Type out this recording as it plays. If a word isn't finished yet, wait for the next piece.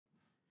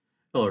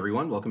Hello,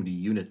 everyone. Welcome to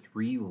Unit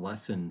 3,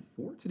 Lesson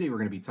 4. Today, we're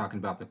going to be talking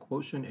about the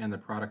quotient and the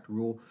product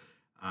rule.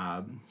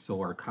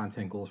 So, our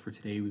content goals for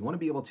today, we want to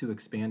be able to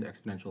expand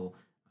exponential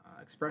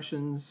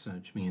expressions,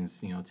 which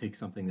means, take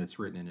something that's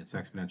written in its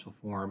exponential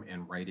form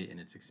and write it in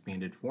its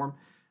expanded form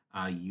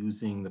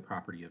using the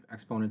property of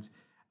exponents.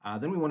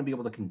 Then we want to be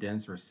able to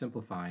condense or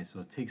simplify,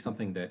 so take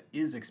something that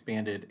is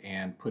expanded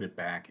and put it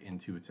back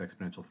into its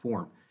exponential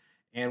form.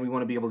 And we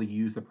want to be able to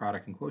use the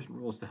product and quotient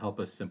rules to help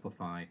us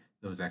simplify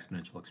those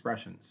exponential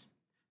expressions.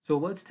 So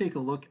let's take a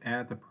look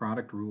at the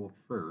product rule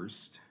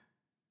first.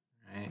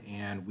 Right?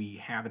 And we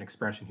have an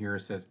expression here that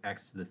says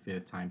x to the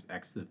fifth times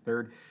x to the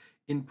third.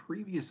 In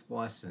previous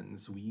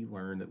lessons, we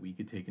learned that we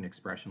could take an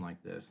expression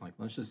like this. Like,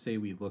 let's just say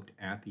we looked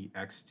at the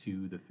x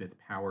to the fifth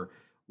power.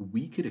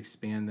 We could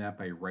expand that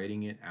by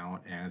writing it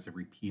out as a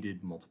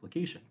repeated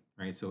multiplication,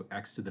 right? So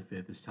x to the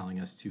fifth is telling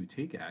us to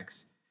take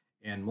x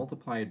and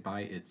multiply it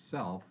by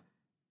itself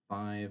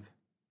 5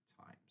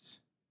 times.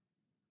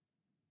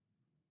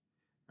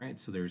 Right,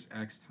 so there's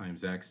x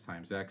times x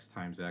times x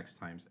times x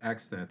times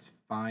x. That's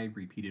 5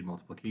 repeated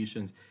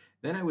multiplications.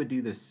 Then I would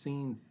do the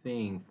same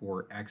thing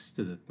for x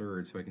to the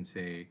third. So I can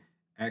say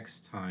x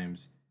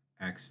times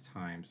x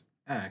times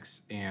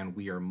x, and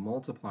we are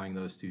multiplying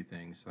those two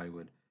things. So I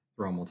would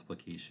throw a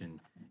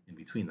multiplication in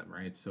between them,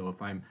 right? So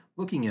if I'm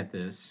looking at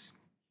this,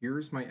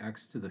 here's my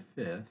x to the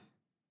fifth,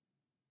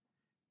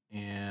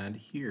 and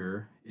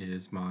here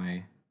is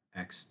my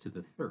x to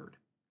the third,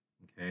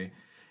 okay?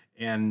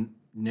 And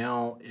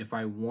now if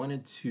I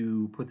wanted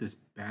to put this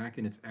back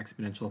in its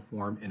exponential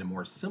form in a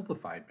more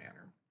simplified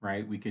manner,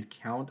 right, we could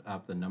count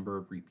up the number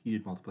of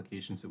repeated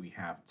multiplications that we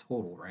have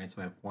total, right?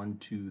 So I have 1,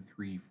 2,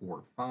 3,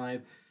 4,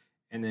 5,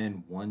 and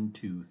then 1,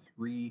 2,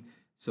 3.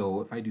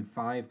 So if I do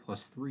 5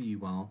 plus 3,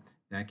 well,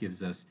 that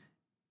gives us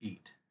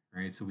 8,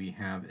 right? So we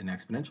have an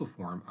exponential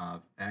form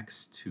of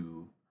x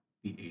to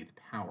the 8th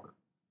power,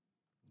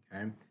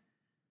 okay?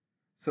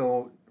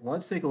 So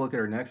let's take a look at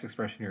our next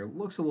expression here. It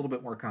looks a little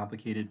bit more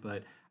complicated,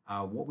 but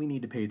what we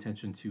need to pay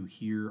attention to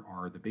here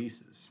are the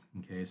bases.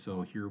 Okay,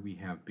 so here we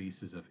have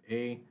bases of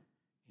A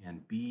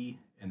and B,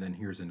 and then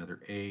here's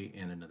another A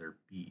and another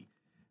B.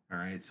 All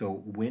right,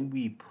 so when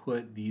we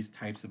put these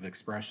types of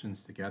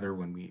expressions together,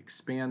 when we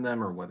expand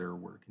them or whether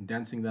we're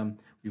condensing them,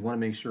 we want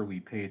to make sure we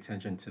pay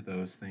attention to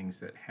those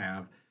things that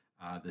have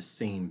the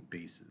same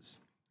bases.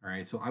 All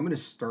right, so I'm going to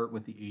start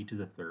with the A to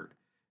the third.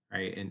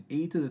 Right, and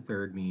A to the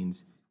third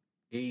means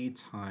A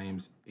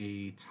times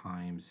A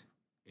times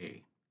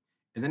A.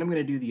 And then I'm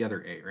going to do the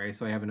other A, right?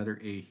 So I have another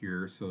A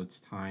here, so it's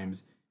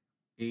times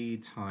A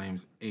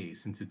times A,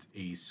 since it's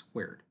A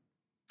squared.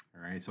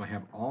 All right, so I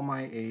have all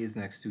my A's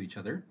next to each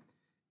other.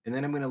 And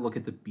then I'm going to look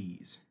at the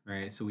B's,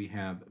 right? So we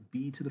have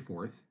B to the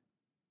fourth.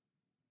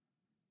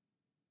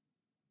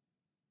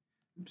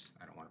 Oops,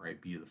 I don't want to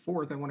write B to the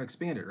fourth. I want to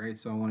expand it, right?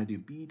 So I want to do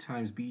B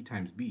times B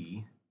times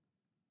B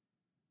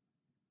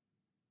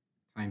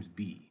times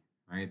B,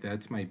 right?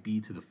 That's my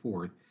B to the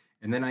fourth.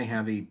 And then I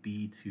have a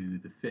B to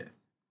the fifth.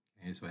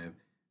 Okay, so I have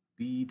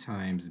B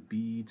times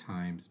B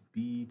times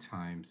B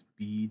times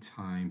B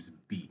times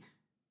B.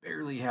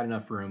 Barely had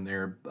enough room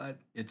there, but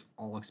it's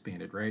all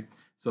expanded, right?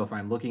 So if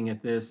I'm looking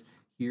at this,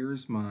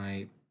 here's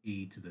my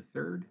A to the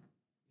third,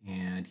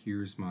 and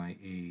here's my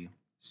A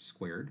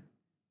squared.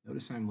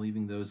 Notice I'm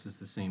leaving those as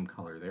the same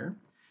color there.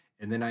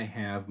 And then I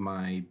have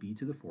my B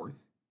to the fourth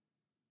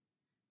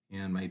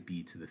and my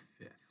B to the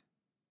fifth.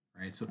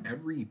 Right, so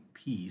every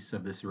piece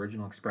of this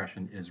original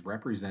expression is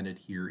represented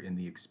here in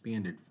the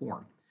expanded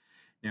form.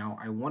 Now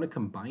I want to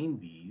combine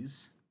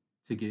these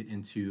to get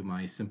into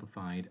my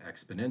simplified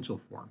exponential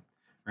form.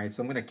 Right,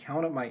 so I'm going to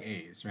count up my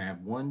A's. Right? I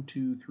have 1,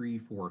 2, 3,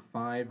 4,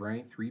 5,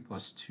 right? 3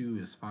 plus 2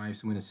 is 5,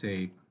 so I'm going to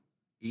say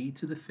A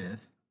to the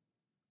fifth,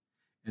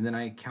 and then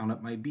I count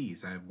up my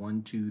B's. I have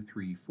 1, 2,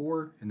 3,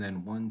 4, and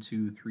then 1,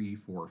 2, 3,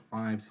 4,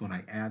 5. So when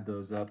I add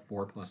those up,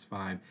 4 plus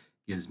 5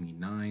 gives me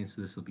 9.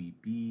 So this will be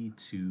B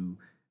to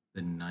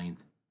the 9th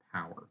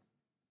power.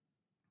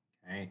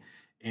 Okay,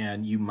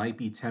 and you might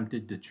be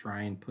tempted to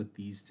try and put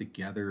these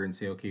together and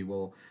say, okay,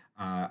 well,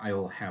 I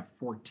will have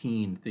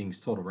 14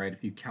 things total, right?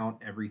 If you count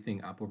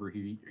everything up over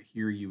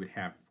here, you would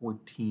have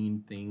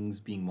 14 things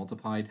being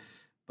multiplied,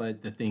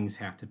 but the things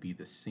have to be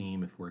the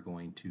same if we're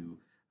going to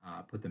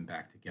put them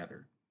back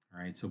together.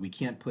 All right, so we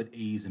can't put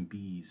A's and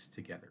B's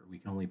together. We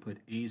can only put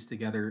A's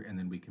together, and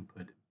then we can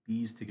put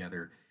B's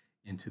together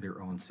into their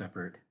own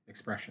separate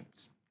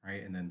expressions,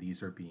 right? And then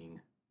these are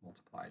being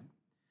multiplied.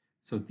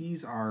 So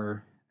these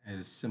are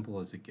as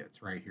simple as it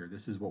gets right here.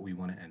 This is what we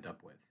want to end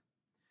up with.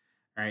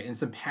 All right, and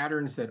some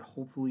patterns that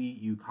hopefully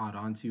you caught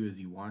on to as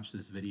you watched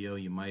this video.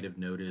 You might have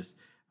noticed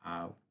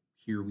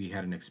here we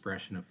had an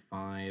expression of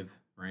 5,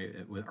 right,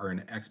 or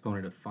an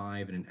exponent of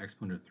 5 and an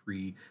exponent of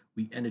 3.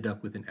 We ended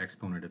up with an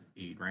exponent of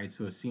 8, right?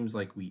 So it seems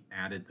like we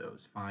added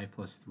those. 5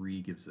 plus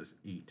 3 gives us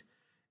 8.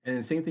 And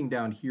the same thing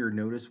down here,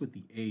 notice with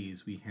the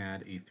A's, we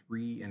had a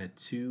 3 and a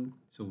 2.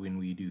 So when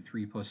we do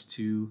 3 plus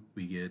 2,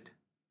 we get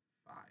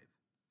 5,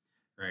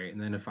 right?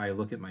 And then if I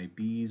look at my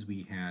B's,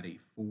 we had a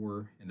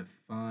 4 and a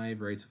 5,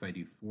 right? So if I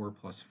do 4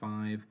 plus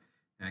 5,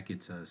 that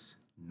gets us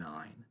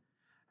 9.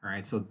 All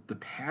right, so the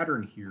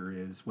pattern here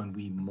is when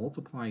we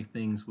multiply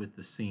things with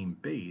the same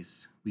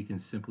base, we can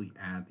simply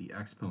add the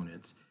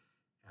exponents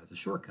as a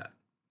shortcut.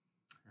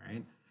 All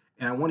right,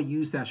 and I want to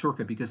use that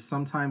shortcut because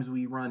sometimes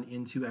we run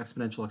into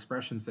exponential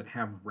expressions that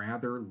have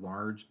rather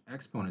large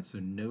exponents. So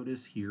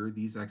notice here,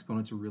 these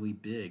exponents are really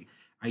big.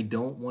 I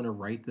don't want to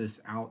write this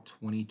out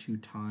 22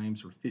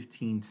 times or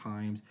 15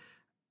 times.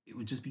 It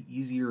would just be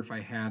easier if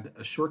I had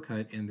a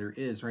shortcut, and there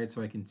is, right?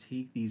 So I can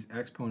take these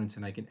exponents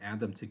and I can add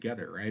them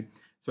together, right?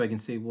 So I can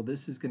say, well,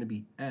 this is going to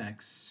be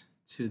x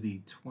to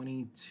the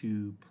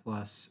 22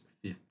 plus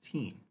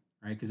 15,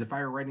 right? Because if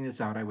I were writing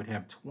this out, I would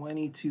have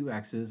 22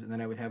 x's, and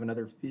then I would have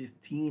another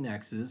 15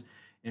 x's,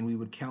 and we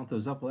would count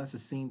those up. Well, that's the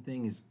same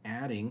thing as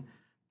adding,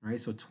 right?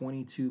 So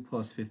 22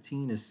 plus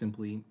 15 is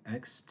simply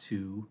x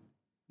to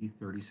the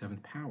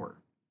 37th power.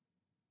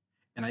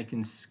 And I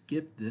can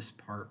skip this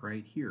part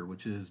right here,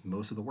 which is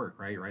most of the work,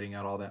 right? Writing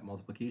out all that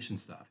multiplication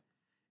stuff.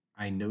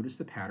 I notice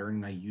the pattern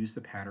and I use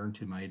the pattern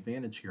to my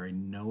advantage here. I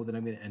know that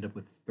I'm going to end up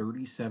with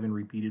 37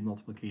 repeated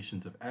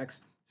multiplications of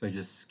x, so I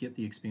just skip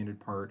the expanded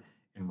part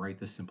and write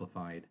the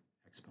simplified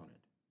exponent.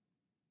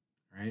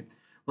 All right,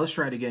 let's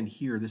try it again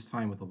here, this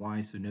time with a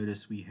y. So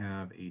notice we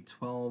have a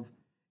 12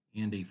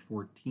 and a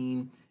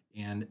 14,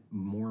 and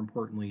more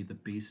importantly, the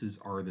bases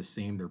are the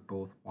same. They're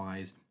both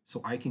y's.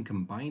 So I can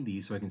combine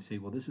these. So I can say,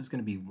 well, this is going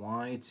to be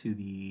y to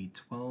the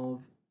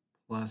 12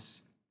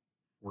 plus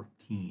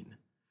 14,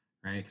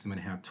 right? Because I'm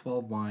going to have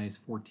 12 y's,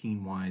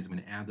 14 y's. I'm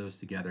going to add those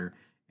together,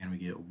 and we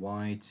get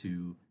y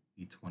to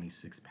the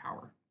 26th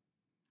power.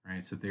 All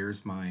right, so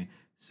there's my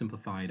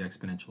simplified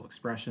exponential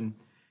expression.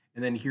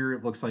 And then here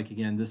it looks like,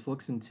 again, this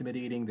looks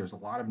intimidating. There's a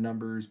lot of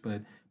numbers,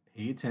 but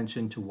pay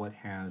attention to what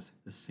has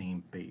the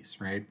same base,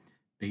 right?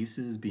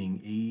 Bases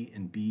being a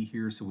and b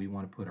here, so we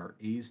want to put our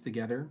a's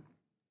together,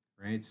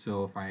 right?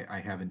 So if I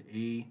have an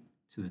a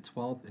to the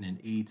 12th and an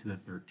a to the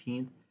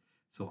 13th,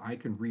 so I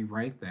can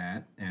rewrite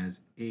that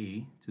as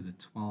a to the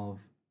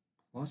 12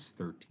 plus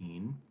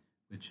 13,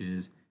 which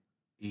is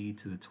a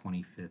to the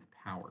 25th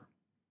power.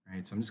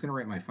 Right, so I'm just going to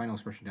write my final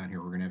expression down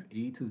here. We're going to have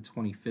a to the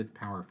 25th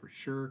power for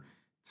sure,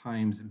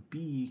 times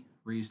b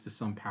raised to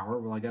some power.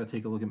 Well, I got to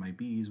take a look at my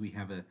b's. We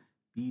have a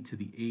b to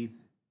the 8th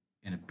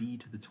and a b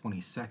to the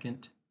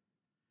 22nd.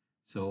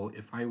 So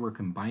if I were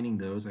combining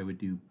those, I would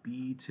do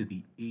b to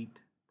the 8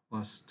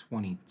 plus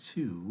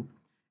 22,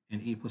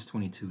 and 8 plus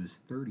 22 is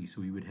 30.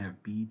 So we would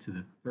have b to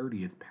the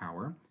 30th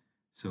power.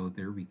 So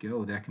there we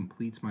go. That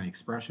completes my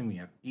expression. We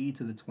have a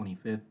to the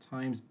 25th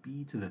times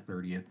b to the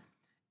 30th.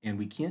 And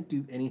we can't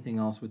do anything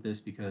else with this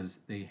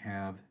because they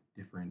have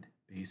different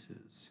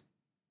bases.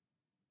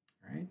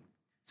 All right,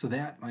 so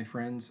that, my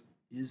friends,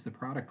 is the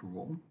product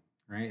rule,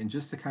 right? And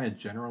just to kind of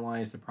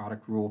generalize the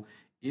product rule,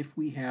 if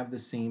we have the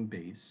same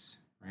base,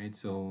 right?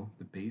 So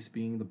the base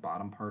being the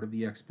bottom part of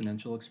the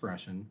exponential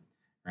expression,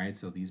 right?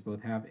 So these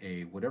both have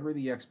a, whatever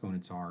the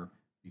exponents are,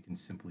 you can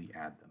simply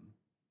add them,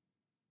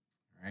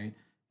 all right?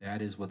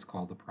 That is what's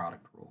called the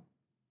product rule.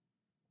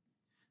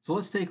 So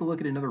let's take a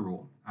look at another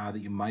rule that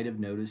you might have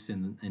noticed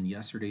in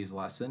yesterday's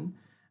lesson.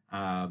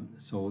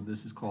 So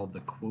this is called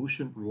the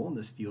quotient rule, and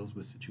this deals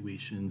with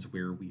situations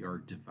where we are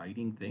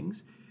dividing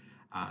things.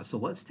 So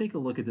let's take a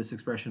look at this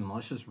expression, and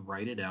let's just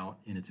write it out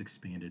in its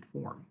expanded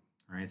form.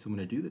 All right, so I'm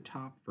going to do the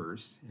top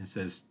first, and it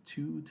says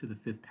 2 to the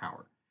 5th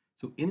power.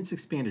 So in its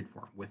expanded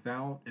form,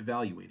 without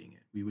evaluating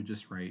it, we would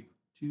just write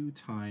 2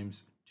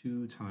 times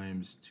 2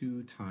 times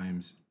 2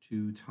 times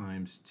 2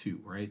 times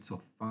 2, right?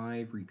 So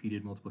 5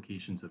 repeated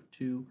multiplications of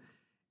 2.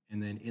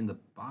 And then in the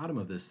bottom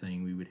of this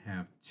thing, we would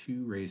have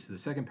 2 raised to the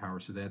 2nd power.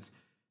 So that's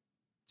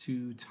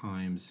 2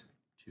 times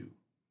 2,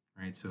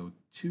 right? So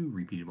 2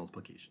 repeated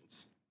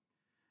multiplications.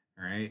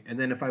 All right. And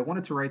then if I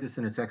wanted to write this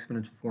in its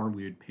exponential form,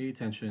 we would pay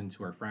attention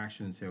to our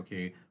fraction and say,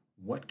 okay,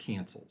 what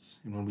cancels?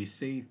 And when we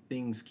say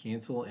things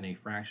cancel in a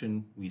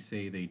fraction, we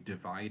say they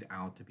divide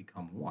out to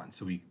become 1.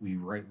 So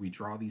we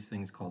draw these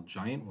things called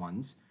giant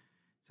ones.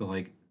 So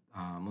like,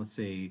 let's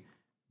say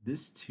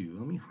this 2,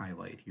 let me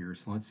highlight here.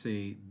 So let's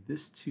say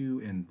this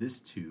 2 and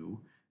this 2,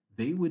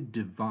 they would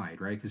divide,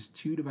 right? Because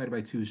 2 divided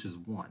by 2 is just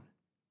 1.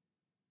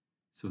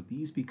 So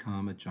these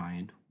become a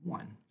giant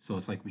 1. So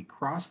it's like we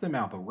cross them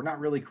out, but we're not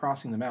really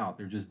crossing them out.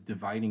 They're just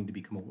dividing to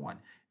become a 1. And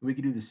we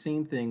could do the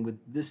same thing with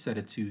this set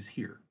of 2's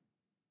here.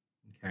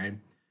 Okay,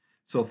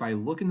 so if I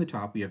look in the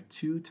top, we have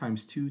 2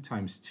 times 2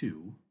 times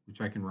 2,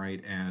 which I can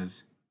write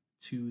as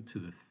 2 to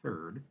the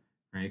 3rd,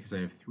 right? Because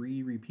I have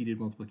 3 repeated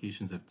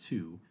multiplications of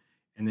 2.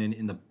 And then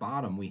in the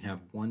bottom, we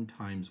have 1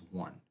 times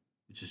 1,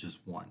 which is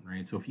just 1,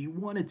 right? So if you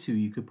wanted to,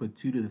 you could put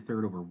 2 to the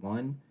 3rd over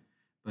 1,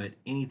 but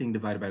anything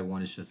divided by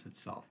 1 is just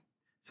itself.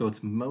 So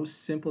its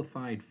most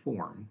simplified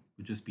form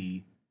would just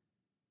be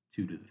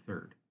 2 to the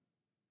 3rd.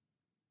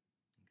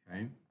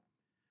 Okay,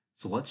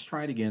 so let's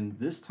try it again.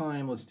 This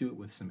time, let's do it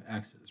with some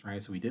x's,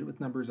 right? So we did it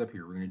with numbers up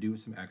here. We're going to do it with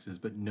some x's,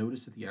 but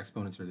notice that the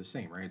exponents are the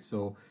same, right?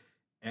 So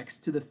x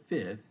to the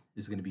 5th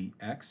is going to be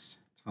x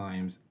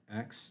times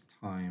x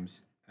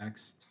times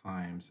x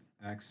times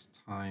x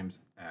times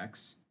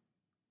x.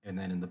 And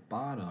then in the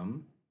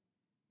bottom,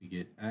 we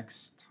get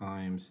x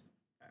times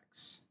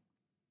x.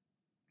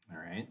 All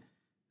right,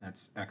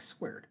 that's x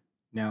squared.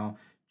 Now,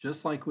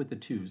 just like with the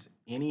 2's,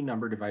 any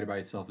number divided by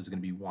itself is going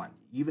to be 1,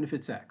 even if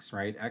it's x,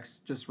 right? X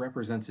just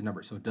represents a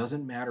number, so it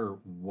doesn't matter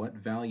what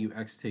value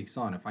x takes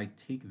on. If I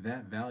take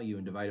that value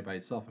and divide it by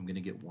itself, I'm going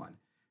to get 1.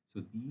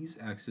 So these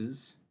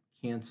x's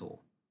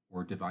cancel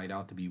or divide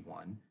out to be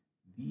 1.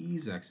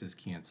 These x's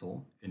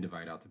cancel and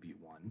divide out to be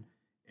 1.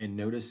 And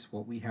notice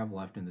what we have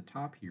left in the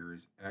top here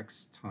is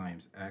x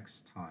times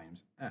x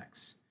times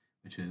x,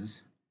 which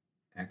is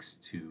x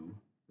to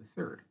the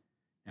third.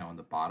 Now on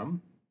the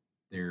bottom,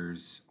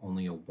 there's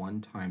only a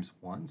 1 times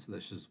 1, so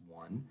that's just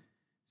 1.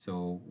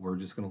 So we're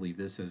just going to leave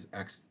this as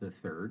x to the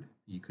third.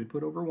 You could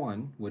put over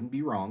 1, wouldn't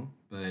be wrong,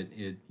 but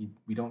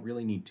we don't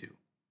really need to.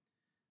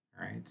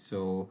 All right,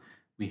 so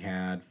we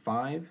had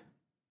 5,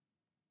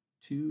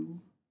 2,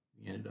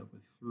 we ended up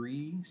with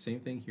 3. Same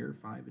thing here,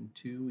 5 and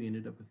 2, we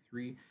ended up with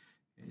 3.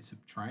 Okay, so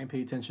try and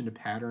pay attention to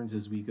patterns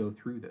as we go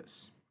through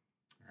this.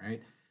 All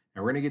right.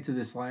 Now we're going to get to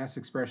this last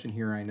expression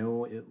here. I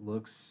know it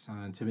looks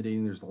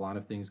intimidating. There's a lot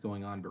of things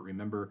going on, but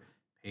remember,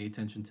 pay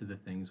attention to the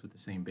things with the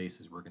same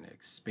bases. We're going to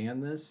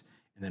expand this,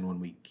 and then when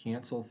we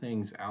cancel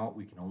things out,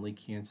 we can only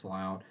cancel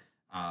out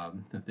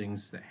the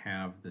things that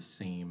have the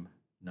same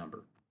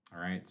number.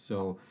 All right,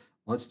 so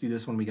let's do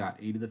this one. We got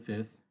a to the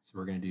fifth, so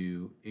we're going to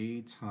do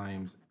a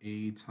times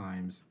a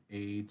times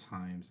a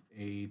times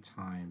a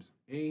times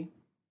a.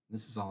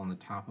 This is all on the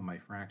top of my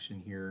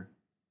fraction here.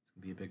 It's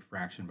going to be a big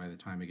fraction by the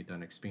time I get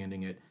done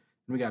expanding it.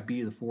 Then we got b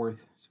to the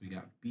fourth, so we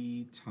got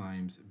b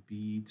times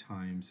b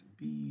times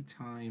b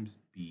times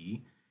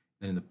b.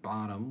 Then in the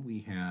bottom,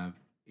 we have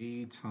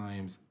a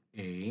times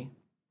a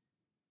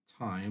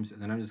times,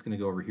 and then I'm just going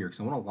to go over here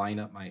because I want to line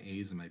up my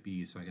a's and my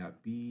b's. So I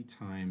got b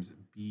times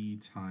b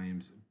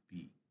times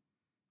b.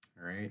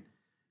 All right.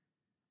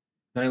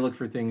 Then I look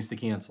for things to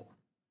cancel.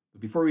 But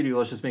before we do,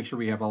 let's just make sure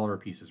we have all of our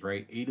pieces,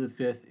 right? A to the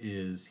fifth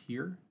is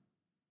here.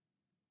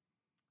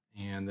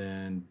 And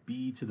then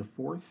b to the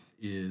fourth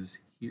is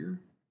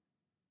here.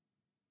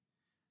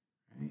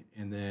 Right?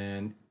 And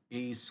then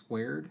a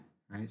squared,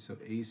 right? So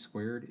a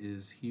squared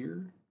is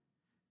here.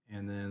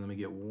 And then let me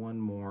get one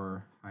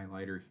more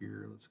highlighter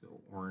here. Let's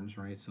go orange,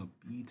 right? So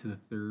b to the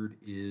third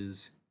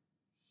is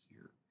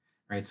here,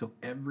 right? So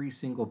every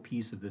single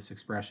piece of this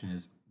expression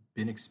has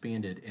been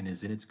expanded and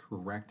is in its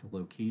correct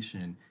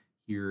location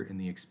here in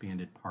the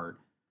expanded part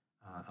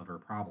of our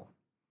problem.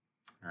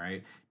 All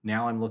right,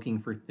 now I'm looking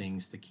for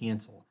things to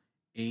cancel.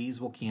 A's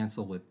will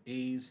cancel with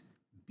A's,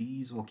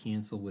 B's will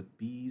cancel with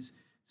B's.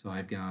 So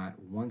I've got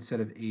one set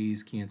of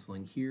A's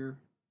canceling here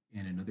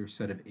and another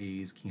set of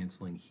A's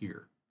canceling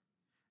here.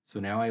 So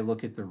now I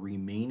look at the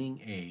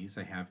remaining A's.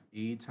 I have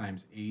A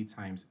times A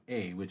times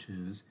A, which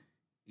is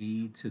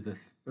A to the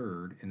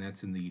third, and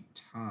that's in the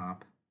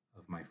top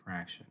of my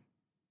fraction.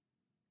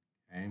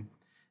 Okay.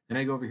 Then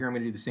I go over here, I'm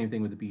going to do the same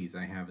thing with the B's.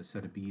 I have a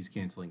set of B's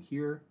canceling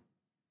here,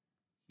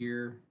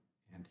 here,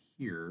 and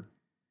here,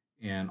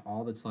 and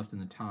all that's left in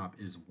the top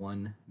is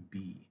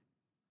 1b.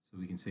 So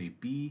we can say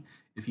b.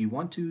 If you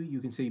want to, you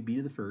can say b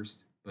to the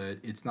first, but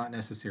it's not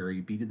necessary.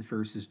 B to the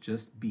first is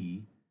just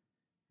b.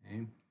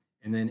 Okay?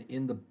 And then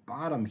in the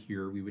bottom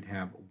here, we would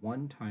have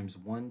 1 times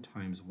 1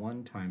 times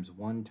 1 times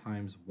 1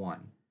 times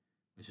 1,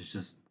 which is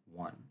just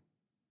 1.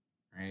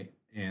 Right?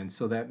 And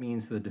so that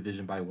means the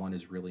division by 1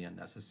 is really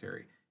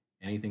unnecessary.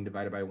 Anything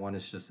divided by 1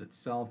 is just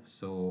itself,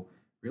 so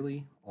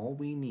really all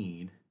we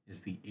need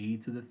is the a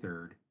to the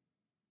third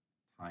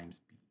times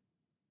b.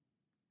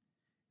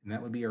 And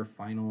that would be our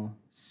final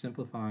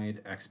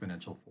simplified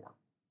exponential form.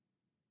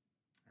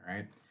 All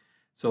right,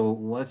 so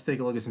let's take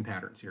a look at some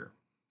patterns here.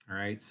 All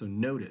right, so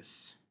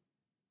notice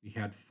we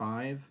had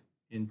 5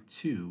 and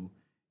 2,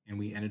 and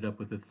we ended up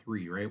with a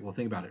 3, right? Well,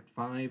 think about it.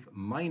 5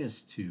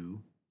 minus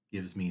 2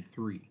 gives me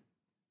 3.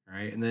 All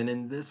right, and then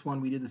in this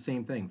one, we did the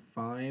same thing.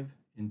 5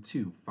 and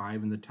 2.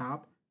 5 in the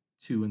top,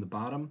 2 in the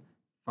bottom.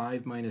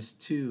 5 minus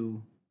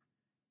 2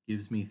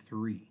 gives me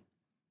 3.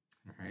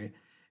 All right,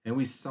 and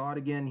we saw it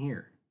again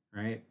here,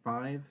 right?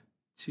 5,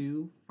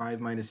 2, 5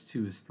 minus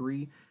 2 is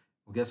 3.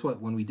 Well, guess what?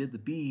 When we did the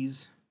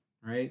B's,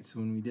 right? So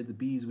when we did the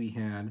B's, we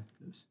had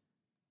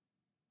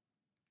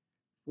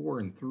 4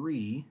 and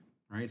 3,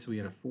 right? So we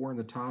had a 4 in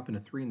the top and a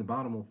 3 in the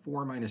bottom. Well,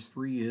 4 minus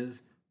 3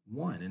 is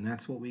 1, and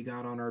that's what we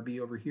got on our B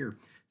over here.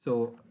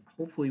 So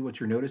hopefully what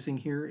you're noticing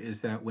here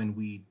is that when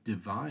we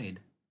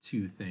divide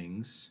two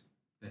things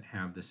that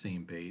have the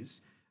same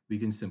base, we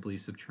can simply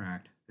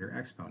subtract their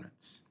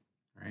exponents,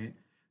 right?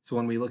 So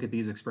when we look at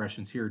these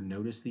expressions here,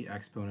 notice the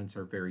exponents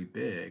are very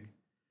big,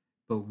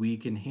 but we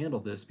can handle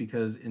this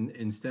because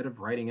instead of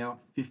writing out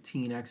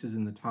 15 x's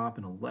in the top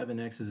and 11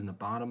 x's in the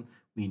bottom,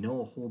 we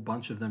know a whole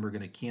bunch of them are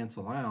going to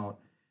cancel out,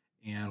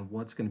 and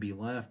what's going to be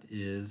left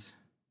is,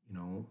 you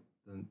know,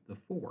 the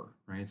 4,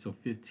 right? So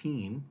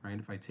 15, right?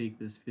 If I take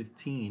this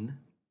 15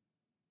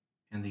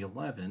 and the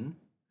 11,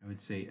 I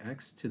would say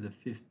x to the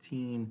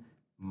 15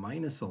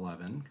 minus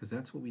 11, because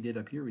that's what we did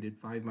up here. We did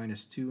 5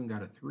 minus 2 and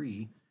got a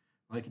 3.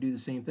 Well, I could do the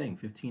same thing.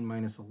 15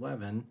 minus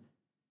 11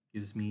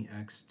 gives me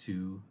x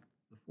to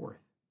the 4th.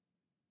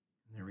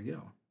 And there we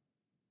go.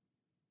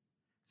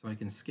 So I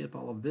can skip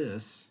all of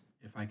this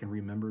if I can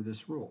remember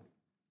this rule.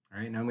 All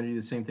right, now I'm going to do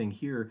the same thing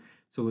here.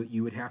 So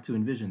you would have to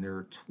envision there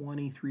are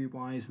 23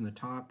 y's in the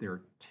top, there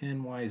are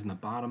 10 y's in the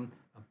bottom.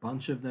 A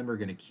bunch of them are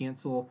going to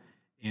cancel,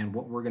 and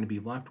what we're going to be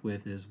left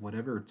with is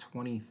whatever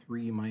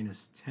 23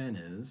 minus 10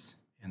 is,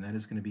 and that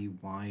is going to be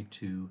y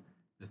to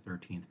the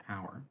 13th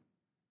power.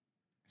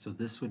 So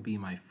this would be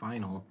my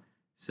final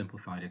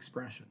simplified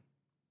expression.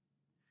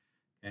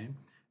 Okay,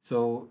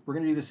 so we're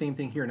going to do the same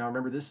thing here. Now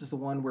remember, this is the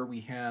one where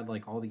we had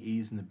like all the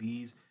a's and the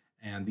b's,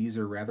 and these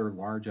are rather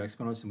large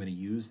exponents. I'm going to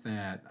use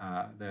that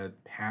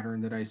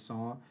pattern that I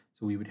saw.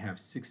 So we would have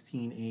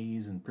 16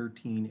 a's and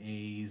 13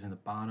 a's in the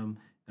bottom,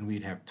 then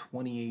we'd have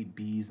 28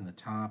 b's in the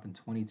top and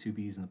 22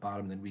 b's in the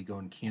bottom, then we go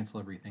and cancel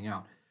everything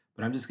out.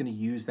 But I'm just going to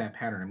use that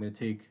pattern. I'm going to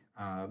take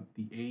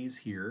the a's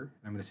here,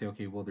 and I'm going to say,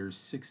 okay, well, there's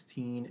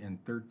 16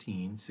 and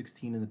 13,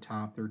 16 in the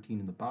top, 13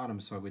 in the bottom,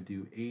 so I would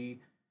do a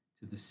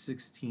to the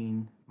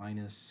 16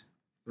 minus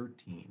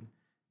 13,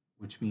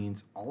 which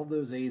means all of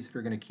those a's that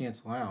are going to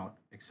cancel out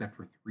except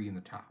for 3 in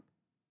the top.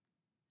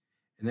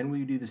 And then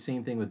we do the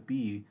same thing with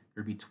b.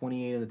 There'd be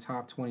 28 in the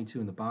top, 22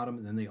 in the bottom,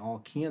 and then they all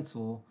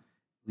cancel,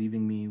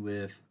 leaving me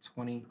with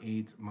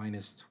 28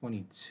 minus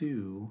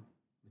 22,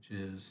 which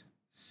is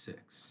 6.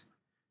 So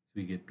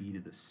we get b to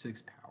the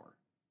 6th power.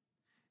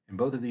 And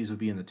both of these would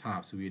be in the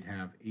top, so we'd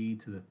have a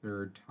to the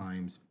 3rd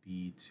times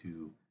b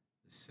to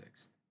the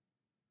 6th.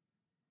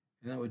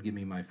 And that would give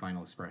me my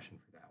final expression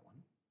for that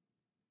one.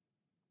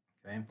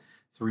 Okay,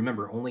 so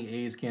remember, only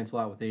a's cancel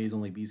out with a's,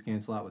 only b's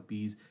cancel out with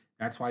b's.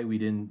 That's why we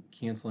didn't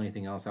cancel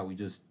anything else out. We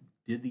just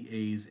did the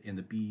a's and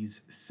the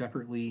b's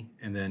separately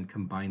and then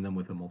combined them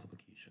with a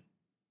multiplication.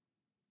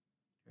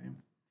 Okay.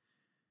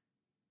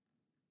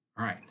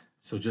 All right,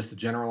 so just to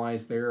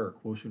generalize there, our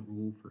quotient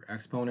rule for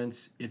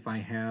exponents, if I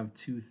have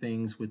two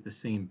things with the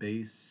same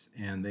base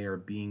and they are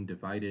being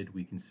divided,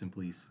 we can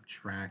simply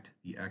subtract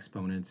the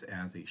exponents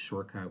as a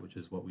shortcut, which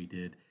is what we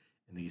did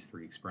in these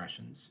three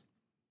expressions.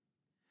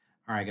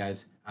 All right,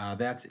 guys,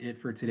 that's it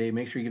for today.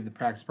 Make sure you give the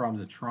practice problems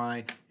a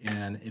try,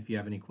 and if you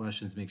have any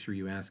questions, make sure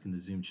you ask in the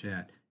Zoom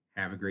chat.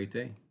 Have a great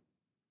day.